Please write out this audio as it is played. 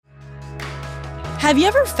Have you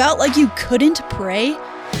ever felt like you couldn't pray?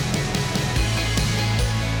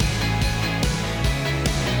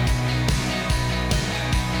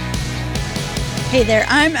 Hey there,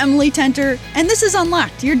 I'm Emily Tenter, and this is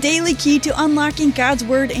Unlocked, your daily key to unlocking God's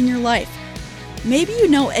Word in your life. Maybe you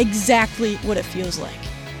know exactly what it feels like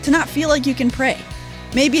to not feel like you can pray.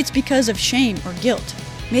 Maybe it's because of shame or guilt.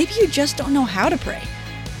 Maybe you just don't know how to pray.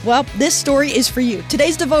 Well, this story is for you.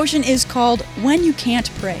 Today's devotion is called When You Can't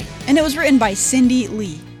Pray, and it was written by Cindy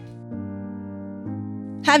Lee.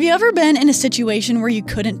 Have you ever been in a situation where you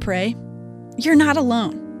couldn't pray? You're not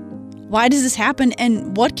alone. Why does this happen,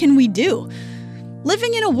 and what can we do?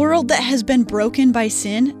 Living in a world that has been broken by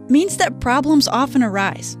sin means that problems often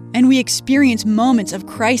arise, and we experience moments of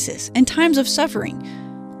crisis and times of suffering.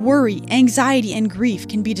 Worry, anxiety, and grief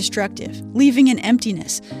can be destructive, leaving an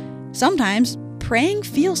emptiness. Sometimes, praying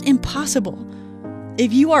feels impossible.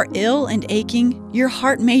 If you are ill and aching, your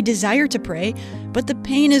heart may desire to pray, but the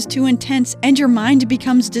pain is too intense and your mind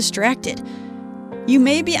becomes distracted. You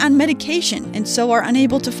may be on medication and so are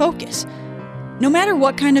unable to focus. No matter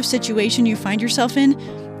what kind of situation you find yourself in,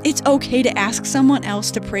 it's okay to ask someone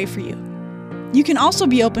else to pray for you. You can also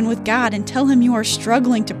be open with God and tell Him you are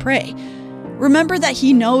struggling to pray. Remember that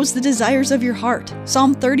He knows the desires of your heart.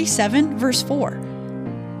 Psalm 37, verse 4.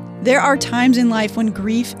 There are times in life when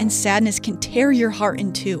grief and sadness can tear your heart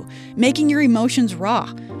in two, making your emotions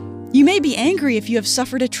raw. You may be angry if you have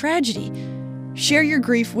suffered a tragedy. Share your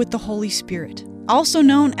grief with the Holy Spirit, also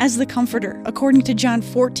known as the Comforter, according to John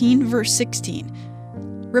 14, verse 16.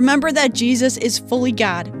 Remember that Jesus is fully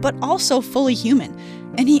God, but also fully human,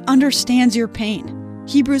 and He understands your pain.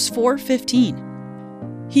 Hebrews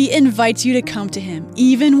 4:15. He invites you to come to Him,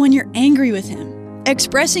 even when you're angry with Him.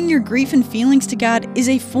 Expressing your grief and feelings to God is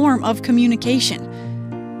a form of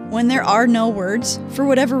communication. When there are no words, for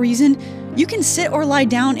whatever reason, you can sit or lie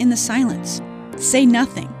down in the silence. Say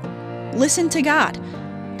nothing. Listen to God.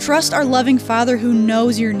 Trust our loving Father who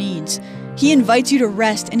knows your needs. He invites you to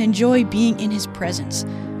rest and enjoy being in His presence.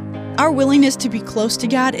 Our willingness to be close to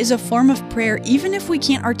God is a form of prayer even if we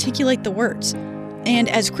can't articulate the words. And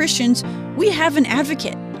as Christians, we have an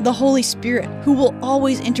advocate, the Holy Spirit, who will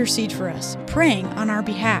always intercede for us, praying on our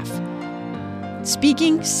behalf.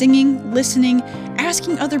 Speaking, singing, listening,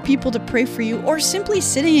 asking other people to pray for you, or simply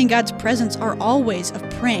sitting in God's presence are all ways of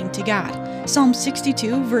praying to God. Psalm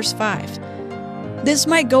 62, verse 5. This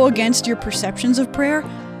might go against your perceptions of prayer,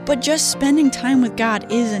 but just spending time with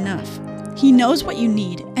God is enough. He knows what you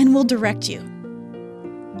need and will direct you.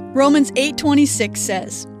 Romans 8:26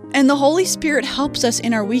 says, "And the Holy Spirit helps us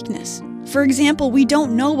in our weakness." For example, we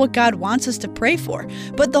don't know what God wants us to pray for,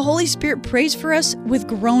 but the Holy Spirit prays for us with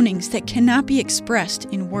groanings that cannot be expressed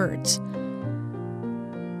in words.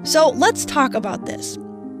 So let's talk about this.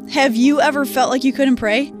 Have you ever felt like you couldn't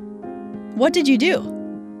pray? What did you do?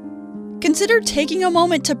 Consider taking a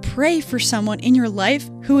moment to pray for someone in your life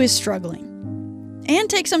who is struggling. And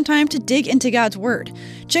take some time to dig into God's Word.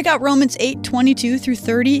 Check out Romans 8:22 through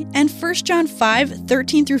 30 and 1 John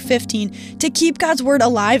 5:13 through 15 to keep God's Word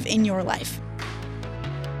alive in your life.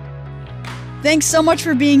 Thanks so much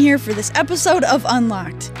for being here for this episode of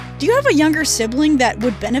Unlocked. Do you have a younger sibling that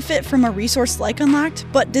would benefit from a resource like Unlocked,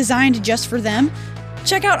 but designed just for them?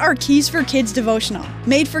 Check out our Keys for Kids devotional,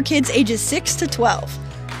 made for kids ages 6 to 12.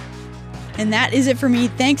 And that is it for me.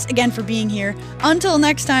 Thanks again for being here. Until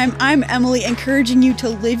next time, I'm Emily, encouraging you to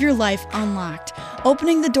live your life unlocked,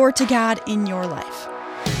 opening the door to God in your life.